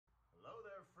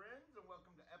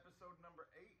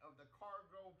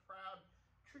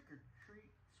Trick or Treat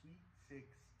Sweet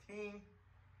 16.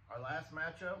 Our last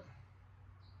matchup.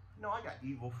 You know, I got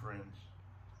evil friends.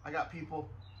 I got people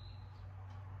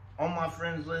on my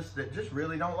friends list that just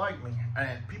really don't like me.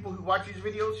 And people who watch these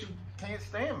videos who can't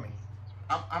stand me.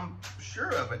 I'm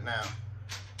sure of it now.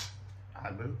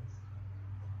 I do.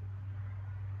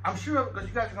 I'm sure of it because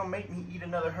you guys are going to make me eat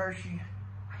another Hershey.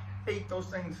 I hate those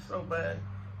things so bad.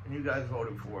 And you guys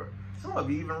voted for it. Some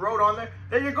of you even wrote on there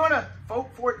that you're going to vote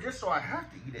for it just so I have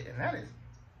to eat it. And that is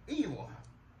evil.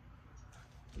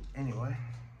 Anyway.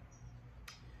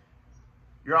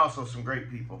 You're also some great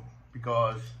people,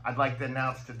 because I'd like to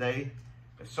announce today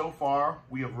that so far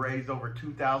we have raised over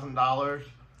 $2,000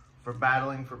 for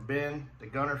battling for Ben, the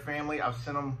Gunner family. I've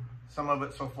sent them some of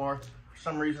it so far. For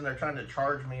some reason, they're trying to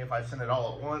charge me if I send it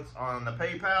all at once on the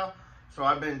PayPal. So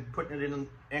I've been putting it in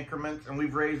increments, and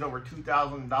we've raised over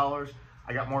 $2,000.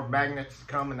 I got more magnets to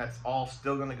come, and that's all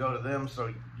still going to go to them. So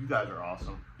you guys are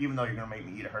awesome. Even though you're going to make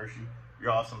me eat a Hershey,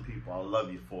 you're awesome people. I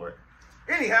love you for it.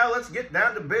 Anyhow, let's get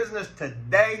down to business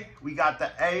today. We got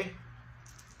the A,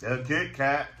 the Kit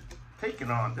Kat, taking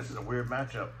on, this is a weird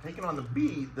matchup, taking on the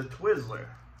B, the Twizzler.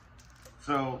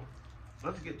 So,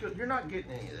 let's get to it. You're not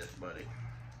getting any of this, buddy.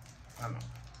 I know.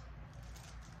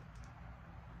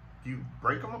 Do you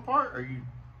break them apart, or you,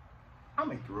 I'll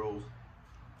make the rules.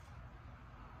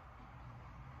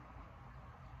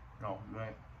 No, you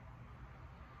ain't.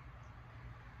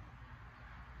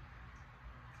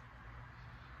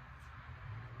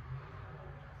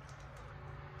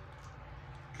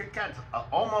 Kit Kat's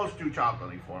almost too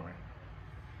chocolatey for me.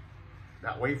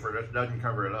 That wafer just doesn't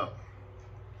cover it up.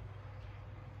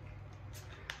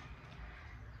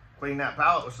 Clean that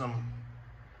palate with some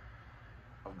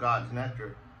of God's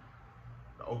Nectar,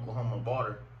 the Oklahoma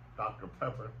Water, Dr.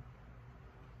 Pepper.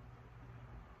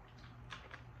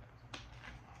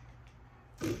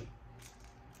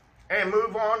 And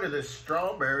move on to this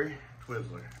strawberry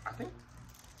Twizzler. I think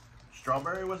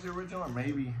strawberry was the original, or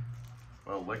maybe,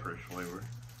 well, licorice flavor.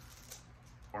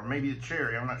 Or maybe the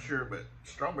cherry, I'm not sure, but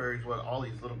strawberry is what all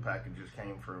these little packages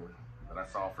came for that I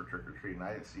saw for Trick or Treat, and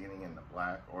I didn't see any in the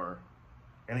black or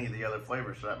any of the other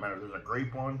flavors for that matter. There's a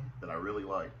grape one that I really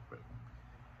like. But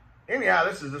anyhow,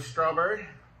 this is a strawberry.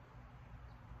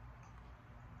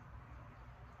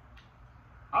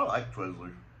 I like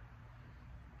Twizzlers.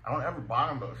 I don't ever buy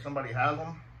them, but if somebody has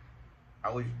them, I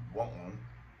always want one.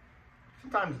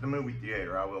 Sometimes at the movie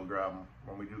theater, I will grab them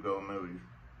when we do go to movies.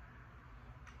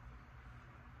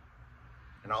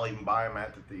 And I'll even buy them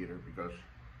at the theater because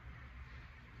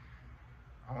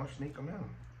I want to sneak them in.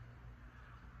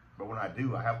 But when I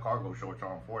do, I have cargo shorts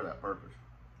on for that purpose.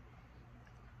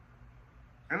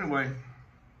 Anyway,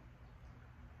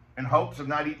 in hopes of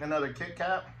not eating another Kit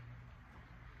Kat,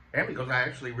 and because I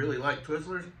actually really like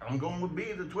Twizzlers, I'm going with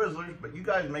B, the Twizzlers, but you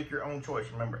guys make your own choice.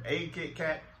 Remember, A, Kit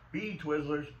Kat, B,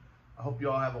 Twizzlers. I hope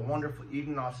you all have a wonderful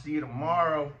evening. I'll see you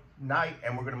tomorrow night,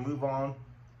 and we're going to move on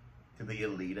to the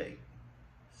Elite Eight.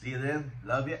 See you then.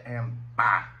 Love you, and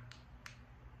bye.